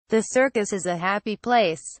The circus is a happy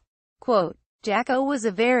place. Quote, Jacko was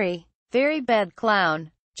a very, very bad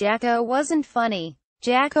clown. Jacko wasn't funny.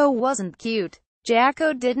 Jacko wasn't cute.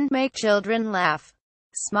 Jacko didn't make children laugh,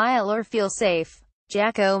 smile or feel safe.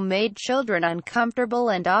 Jacko made children uncomfortable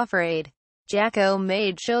and afraid. Jacko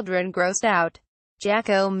made children grossed out.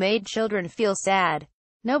 Jacko made children feel sad.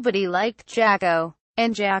 Nobody liked Jacko,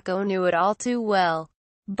 and Jacko knew it all too well.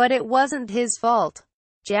 But it wasn't his fault.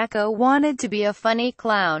 Jacko wanted to be a funny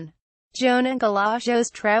clown. Jonah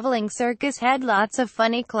Galasho's traveling circus had lots of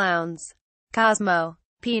funny clowns. Cosmo,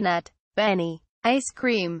 Peanut, Benny, Ice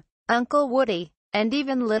Cream, Uncle Woody, and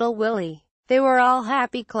even Little Willie. They were all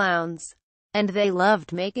happy clowns, and they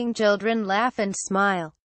loved making children laugh and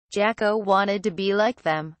smile. Jacko wanted to be like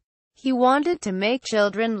them. He wanted to make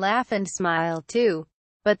children laugh and smile too.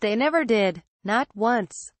 But they never did. Not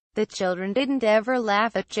once. The children didn't ever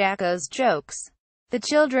laugh at Jacko's jokes. The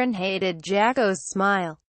children hated Jacko's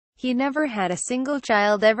smile. He never had a single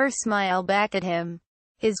child ever smile back at him.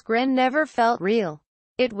 His grin never felt real.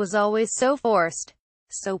 It was always so forced,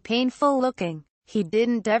 so painful looking. He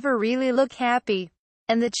didn't ever really look happy.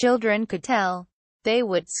 And the children could tell. They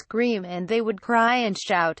would scream and they would cry and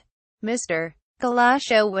shout. Mr.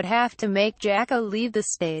 Galasho would have to make Jacko leave the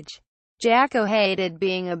stage. Jacko hated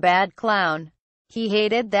being a bad clown. He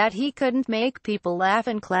hated that he couldn't make people laugh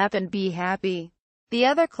and clap and be happy. The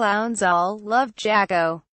other clowns all loved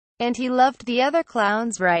Jacko, and he loved the other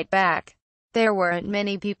clowns right back. There weren't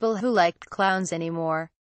many people who liked clowns anymore.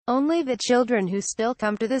 Only the children who still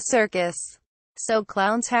come to the circus. So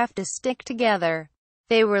clowns have to stick together.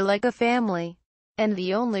 They were like a family, and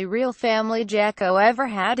the only real family Jacko ever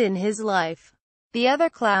had in his life. The other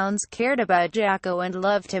clowns cared about Jacko and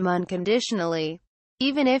loved him unconditionally,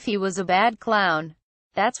 even if he was a bad clown.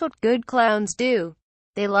 That's what good clowns do.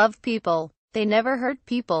 They love people. They never hurt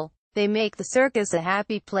people. They make the circus a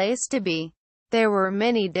happy place to be. There were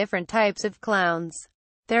many different types of clowns.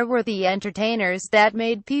 There were the entertainers that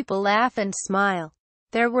made people laugh and smile.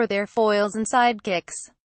 There were their foils and sidekicks,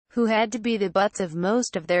 who had to be the butts of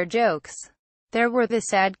most of their jokes. There were the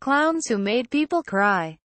sad clowns who made people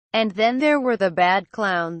cry. And then there were the bad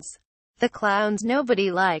clowns. The clowns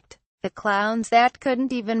nobody liked. The clowns that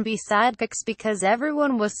couldn't even be sidekicks because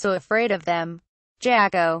everyone was so afraid of them.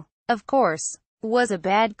 Jacko, of course, was a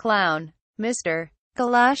bad clown. Mr.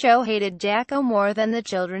 Galasho hated Jacko more than the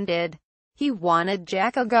children did. He wanted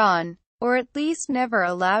Jacko gone, or at least never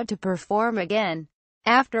allowed to perform again.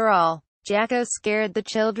 After all, Jacko scared the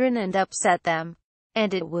children and upset them.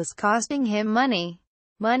 And it was costing him money.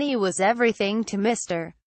 Money was everything to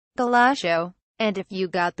Mr. Galasho, and if you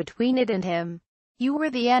got between it and him, you were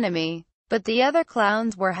the enemy. But the other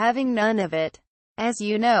clowns were having none of it. As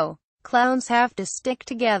you know, clowns have to stick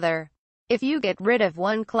together. If you get rid of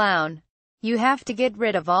one clown, you have to get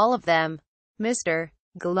rid of all of them. Mr.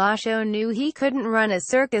 Galasho knew he couldn't run a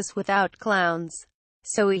circus without clowns,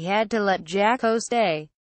 so he had to let Jacko stay.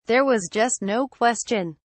 There was just no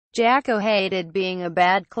question. Jacko hated being a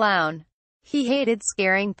bad clown. He hated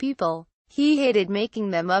scaring people. He hated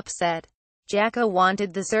making them upset. Jacko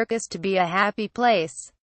wanted the circus to be a happy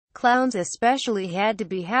place. Clowns especially had to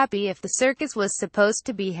be happy if the circus was supposed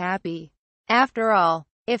to be happy. After all,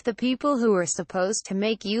 if the people who were supposed to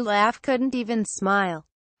make you laugh couldn't even smile,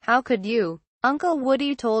 how could you? Uncle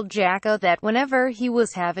Woody told Jacko that whenever he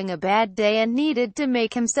was having a bad day and needed to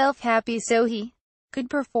make himself happy so he could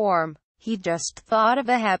perform, he just thought of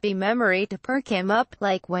a happy memory to perk him up,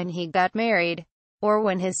 like when he got married, or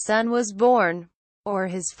when his son was born, or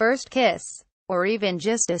his first kiss, or even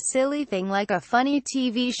just a silly thing like a funny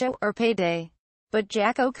TV show or payday. But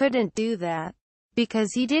Jacko couldn't do that,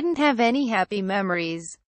 because he didn't have any happy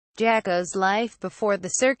memories. Jacko's life before the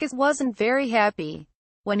circus wasn't very happy.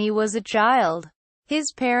 When he was a child,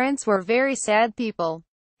 his parents were very sad people.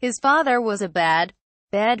 His father was a bad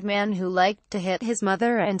man who liked to hit his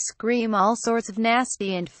mother and scream all sorts of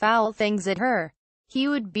nasty and foul things at her. He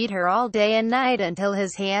would beat her all day and night until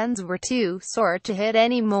his hands were too sore to hit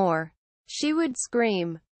anymore. She would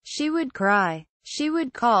scream. She would cry. She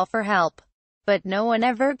would call for help. But no one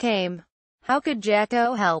ever came. How could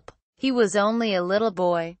Jacko help? He was only a little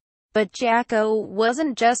boy. But Jacko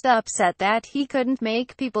wasn't just upset that he couldn't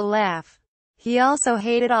make people laugh. He also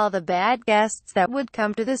hated all the bad guests that would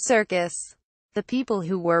come to the circus. The people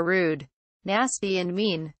who were rude, nasty and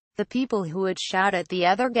mean. The people who would shout at the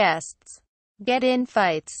other guests, get in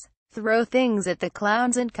fights, throw things at the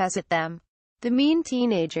clowns and cuss at them. The mean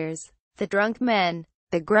teenagers, the drunk men,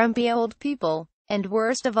 the grumpy old people, and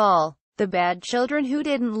worst of all, the bad children who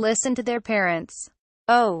didn't listen to their parents.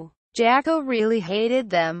 Oh, Jacko really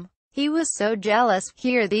hated them. He was so jealous.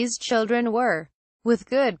 Here these children were, with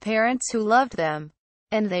good parents who loved them,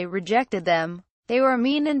 and they rejected them. They were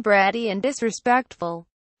mean and bratty and disrespectful.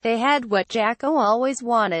 They had what Jacko always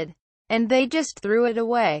wanted, and they just threw it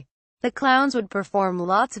away. The clowns would perform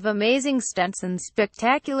lots of amazing stunts and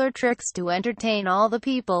spectacular tricks to entertain all the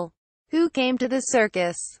people who came to the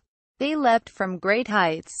circus. They leapt from great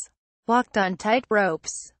heights, walked on tight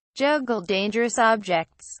ropes, juggled dangerous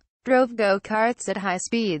objects, drove go-karts at high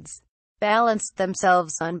speeds, balanced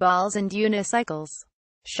themselves on balls and unicycles,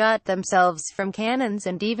 shot themselves from cannons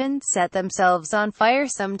and even set themselves on fire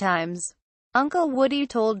sometimes. Uncle Woody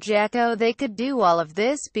told Jacko they could do all of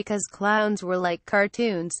this because clowns were like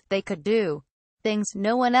cartoons. They could do things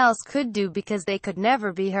no one else could do because they could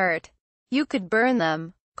never be hurt. You could burn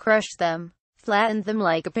them, crush them, flatten them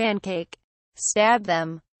like a pancake, stab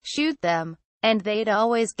them, shoot them, and they'd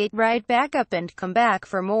always get right back up and come back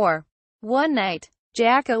for more. One night,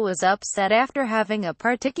 Jacko was upset after having a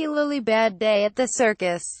particularly bad day at the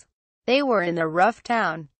circus. They were in a rough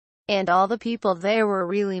town, and all the people there were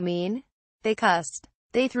really mean. They cussed,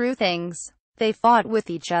 they threw things, they fought with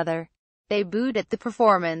each other, they booed at the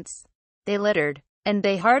performance, they littered, and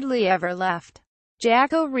they hardly ever laughed.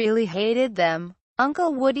 Jacko really hated them.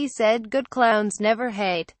 Uncle Woody said good clowns never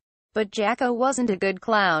hate, but Jacko wasn't a good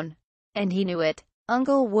clown, and he knew it.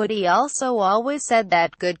 Uncle Woody also always said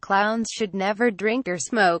that good clowns should never drink or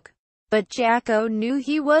smoke, but Jacko knew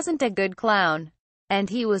he wasn't a good clown, and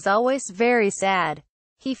he was always very sad.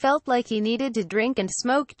 He felt like he needed to drink and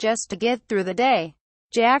smoke just to get through the day.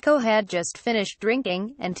 Jacko had just finished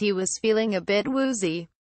drinking, and he was feeling a bit woozy.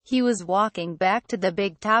 He was walking back to the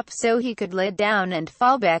big top so he could lay down and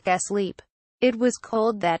fall back asleep. It was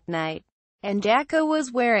cold that night, and Jacko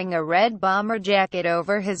was wearing a red bomber jacket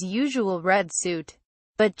over his usual red suit.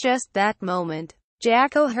 But just that moment,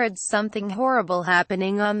 Jacko heard something horrible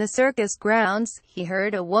happening on the circus grounds. He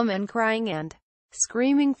heard a woman crying and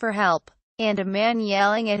screaming for help, and a man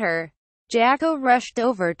yelling at her. Jacko rushed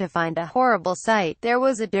over to find a horrible sight. There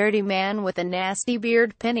was a dirty man with a nasty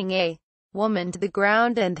beard pinning a woman to the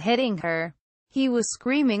ground and hitting her. He was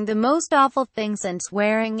screaming the most awful things and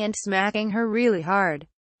swearing and smacking her really hard.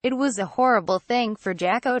 It was a horrible thing for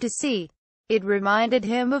Jacko to see. It reminded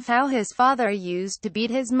him of how his father used to beat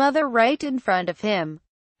his mother right in front of him.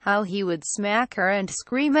 How he would smack her and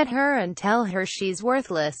scream at her and tell her she's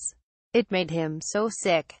worthless. It made him so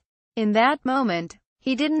sick. In that moment,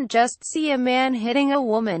 he didn't just see a man hitting a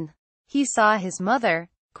woman. He saw his mother,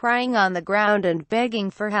 crying on the ground and begging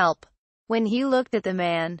for help. When he looked at the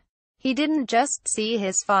man, he didn't just see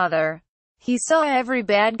his father. He saw every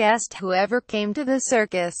bad guest who ever came to the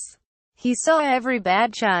circus. He saw every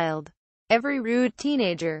bad child, every rude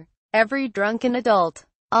teenager, every drunken adult,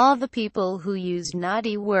 all the people who used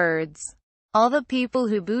naughty words, all the people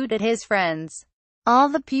who booed at his friends, all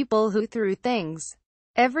the people who threw things,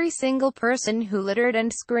 every single person who littered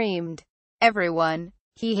and screamed. Everyone.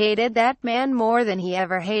 He hated that man more than he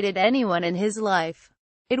ever hated anyone in his life.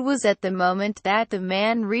 It was at the moment that the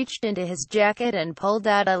man reached into his jacket and pulled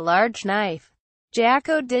out a large knife.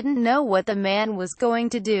 Jacko didn't know what the man was going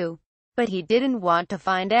to do, but he didn't want to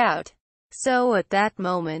find out. So at that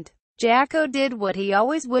moment, Jacko did what he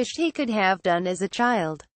always wished he could have done as a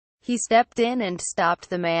child. He stepped in and stopped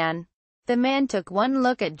the man. The man took one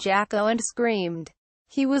look at Jacko and screamed.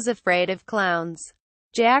 He was afraid of clowns.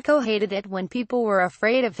 Jacko hated it when people were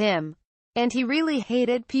afraid of him. And he really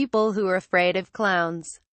hated people who were afraid of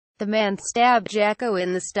clowns. The man stabbed Jacko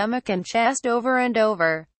in the stomach and chest over and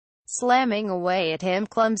over, slamming away at him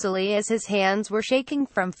clumsily as his hands were shaking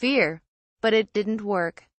from fear. But it didn't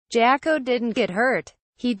work. Jacko didn't get hurt.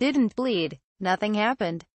 He didn't bleed. Nothing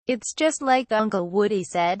happened. It's just like Uncle Woody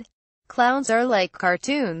said. Clowns are like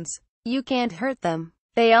cartoons. You can't hurt them.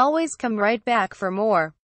 They always come right back for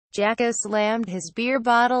more. Jacko slammed his beer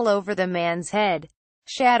bottle over the man's head,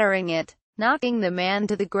 shattering it, knocking the man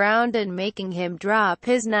to the ground and making him drop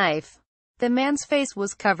his knife. The man's face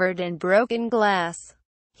was covered in broken glass.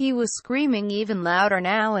 He was screaming even louder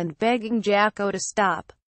now and begging Jacko to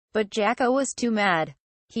stop. But Jacko was too mad.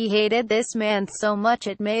 He hated this man so much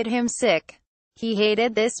it made him sick. He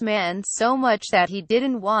hated this man so much that he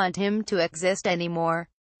didn't want him to exist anymore.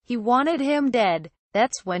 He wanted him dead.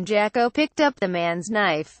 That's when Jacko picked up the man's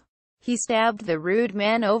knife. He stabbed the rude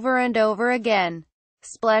man over and over again,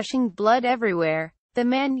 splashing blood everywhere. The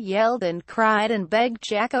man yelled and cried and begged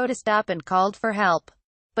Jacko to stop and called for help.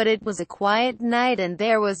 But it was a quiet night and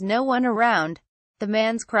there was no one around. The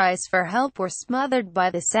man's cries for help were smothered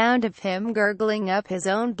by the sound of him gurgling up his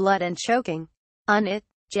own blood and choking on it.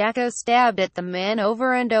 Jacko stabbed at the man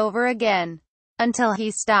over and over again, until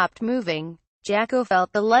he stopped moving. Jacko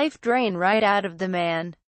felt the life drain right out of the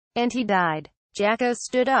man, and he died. Jacko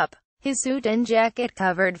stood up, his suit and jacket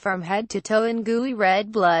covered from head to toe in gooey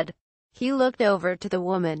red blood. He looked over to the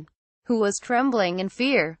woman, who was trembling in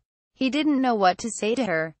fear. He didn't know what to say to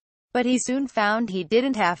her, but he soon found he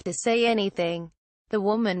didn't have to say anything. The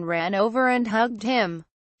woman ran over and hugged him.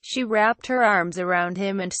 She wrapped her arms around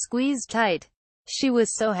him and squeezed tight. She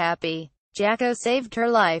was so happy. Jacko saved her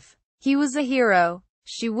life. He was a hero.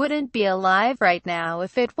 She wouldn't be alive right now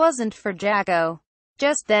if it wasn't for Jacko.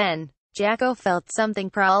 Just then, Jacko felt something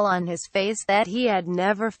crawl on his face that he had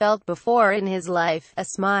never felt before in his life, a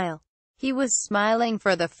smile. He was smiling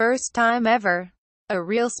for the first time ever. A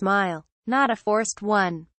real smile. Not a forced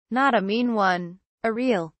one. Not a mean one. A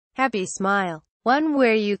real, happy smile. One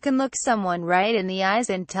where you can look someone right in the eyes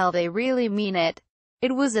and tell they really mean it.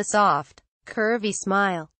 It was a soft, curvy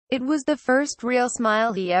smile. It was the first real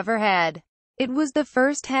smile he ever had. It was the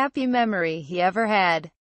first happy memory he ever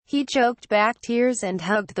had. He choked back tears and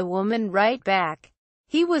hugged the woman right back.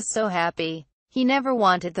 He was so happy. He never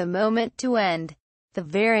wanted the moment to end. The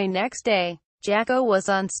very next day, Jacko was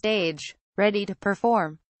on stage, ready to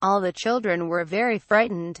perform. All the children were very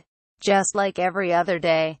frightened, just like every other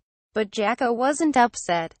day. But Jacko wasn't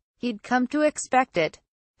upset. He'd come to expect it.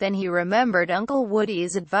 Then he remembered Uncle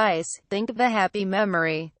Woody's advice, think of a happy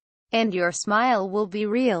memory, and your smile will be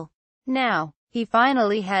real. Now, he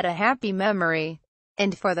finally had a happy memory.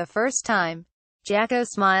 And for the first time, Jacko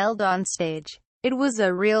smiled on stage. It was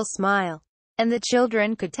a real smile. And the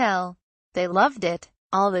children could tell. They loved it.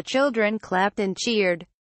 All the children clapped and cheered.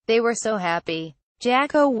 They were so happy.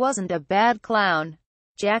 Jacko wasn't a bad clown.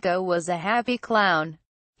 Jacko was a happy clown.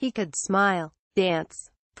 He could smile, dance,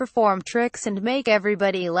 perform tricks and make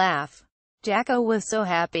everybody laugh. Jacko was so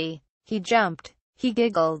happy. He jumped. He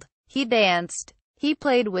giggled. He danced. He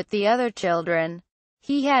played with the other children.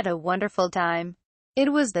 He had a wonderful time.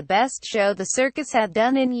 It was the best show the circus had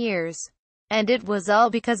done in years. And it was all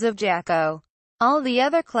because of Jacko. All the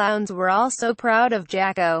other clowns were also proud of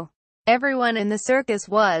Jacko. Everyone in the circus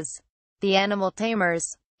was. The animal tamers,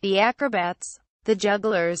 the acrobats, the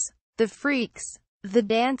jugglers, the freaks, the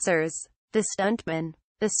dancers, the stuntmen,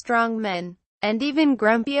 the strongmen, and even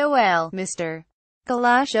Grumpy Owl, Mr.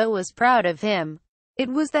 Galasha was proud of him. It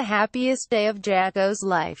was the happiest day of Jacko's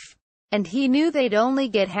life. And he knew they'd only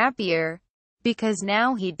get happier. Because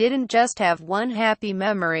now he didn't just have one happy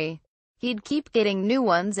memory. He'd keep getting new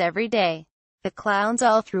ones every day. The clowns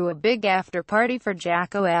all threw a big after-party for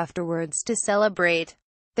Jacko afterwards to celebrate.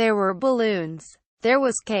 There were balloons. There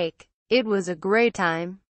was cake. It was a great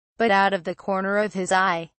time. But out of the corner of his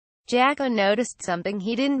eye, Jacko noticed something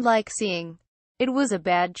he didn't like seeing. It was a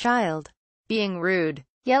bad child. Being rude,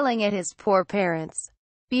 yelling at his poor parents,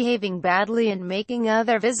 behaving badly and making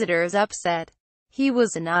other visitors upset. He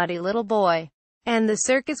was a naughty little boy. And the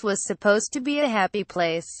circus was supposed to be a happy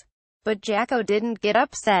place. But Jacko didn't get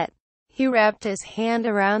upset. He wrapped his hand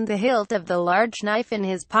around the hilt of the large knife in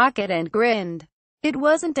his pocket and grinned. It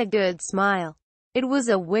wasn't a good smile. It was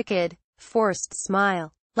a wicked, forced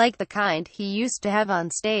smile, like the kind he used to have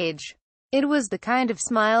on stage. It was the kind of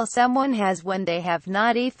smile someone has when they have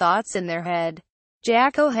naughty thoughts in their head.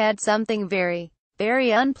 Jacko had something very,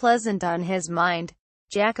 very unpleasant on his mind.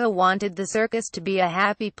 Jacko wanted the circus to be a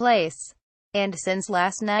happy place. And since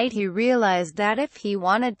last night he realized that if he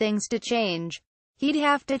wanted things to change, he'd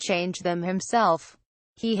have to change them himself.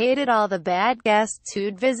 He hated all the bad guests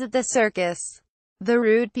who'd visit the circus. The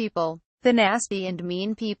rude people. The nasty and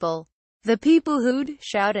mean people. The people who'd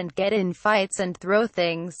shout and get in fights and throw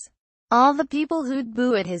things. All the people who'd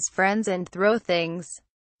boo at his friends and throw things.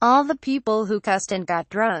 All the people who cussed and got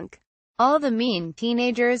drunk. All the mean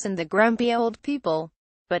teenagers and the grumpy old people.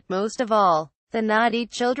 But most of all, the naughty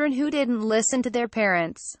children who didn't listen to their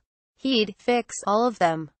parents. He'd fix all of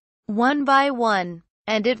them, one by one.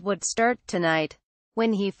 And it would start tonight.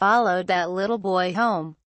 When he followed that little boy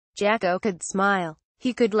home, Jacko could smile.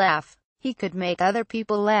 He could laugh. He could make other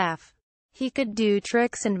people laugh. He could do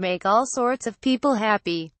tricks and make all sorts of people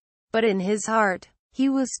happy. But in his heart, he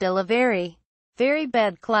was still a very, very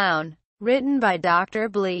bad clown. Written by Dr.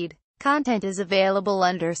 Bleed. Content is available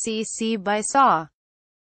under CC by Saw.